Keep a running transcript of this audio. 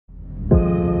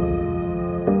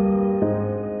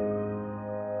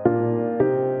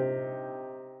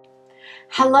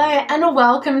Hello and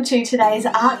welcome to today's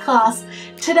art class.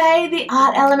 Today the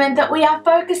art element that we are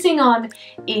focusing on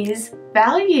is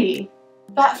value.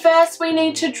 But first we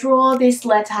need to draw this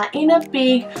letter in a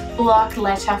big block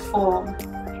letter form.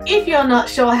 If you're not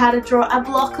sure how to draw a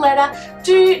block letter,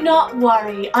 do not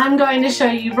worry. I'm going to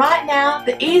show you right now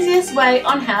the easiest way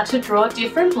on how to draw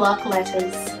different block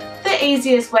letters. The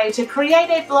easiest way to create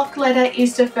a block letter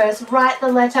is to first write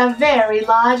the letter very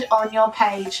large on your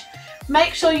page.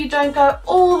 Make sure you don't go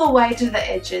all the way to the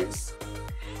edges.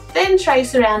 Then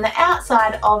trace around the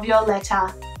outside of your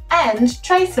letter and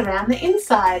trace around the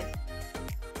inside.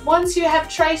 Once you have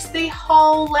traced the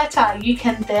whole letter, you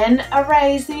can then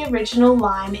erase the original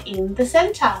line in the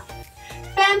center.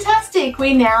 Fantastic!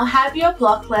 We now have your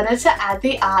block letter to add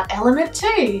the art element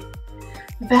to.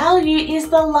 Value is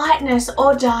the lightness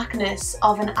or darkness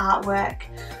of an artwork.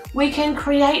 We can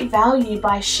create value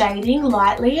by shading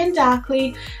lightly and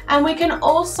darkly, and we can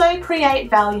also create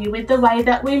value with the way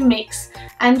that we mix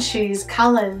and choose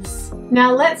colors.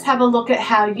 Now let's have a look at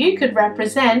how you could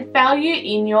represent value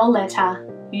in your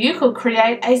letter. You could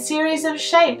create a series of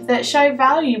shapes that show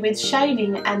value with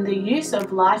shading and the use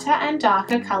of lighter and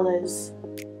darker colors.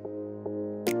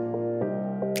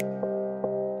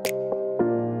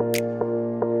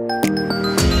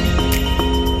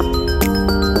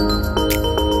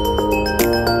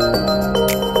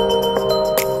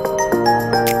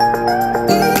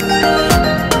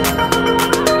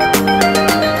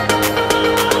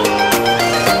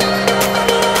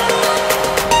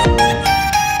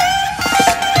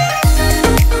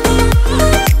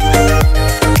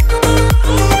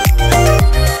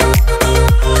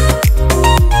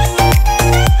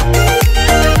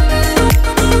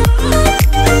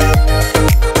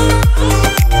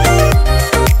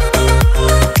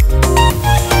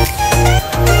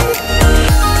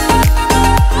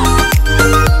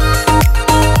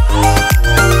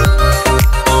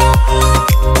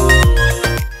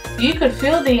 You could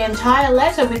fill the entire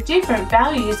letter with different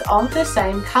values of the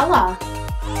same color.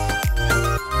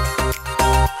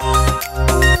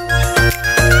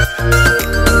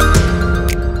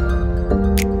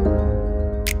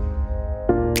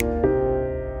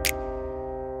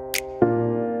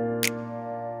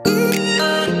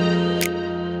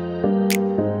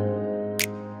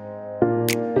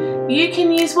 You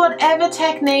can use whatever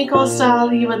technique or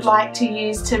style you would like to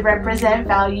use to represent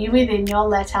value within your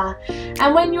letter.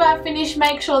 And when you are finished,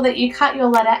 make sure that you cut your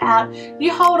letter out,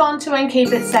 you hold on to and keep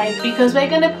it safe because we're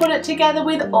going to put it together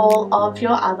with all of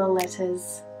your other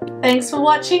letters. Thanks for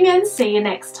watching and see you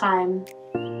next time.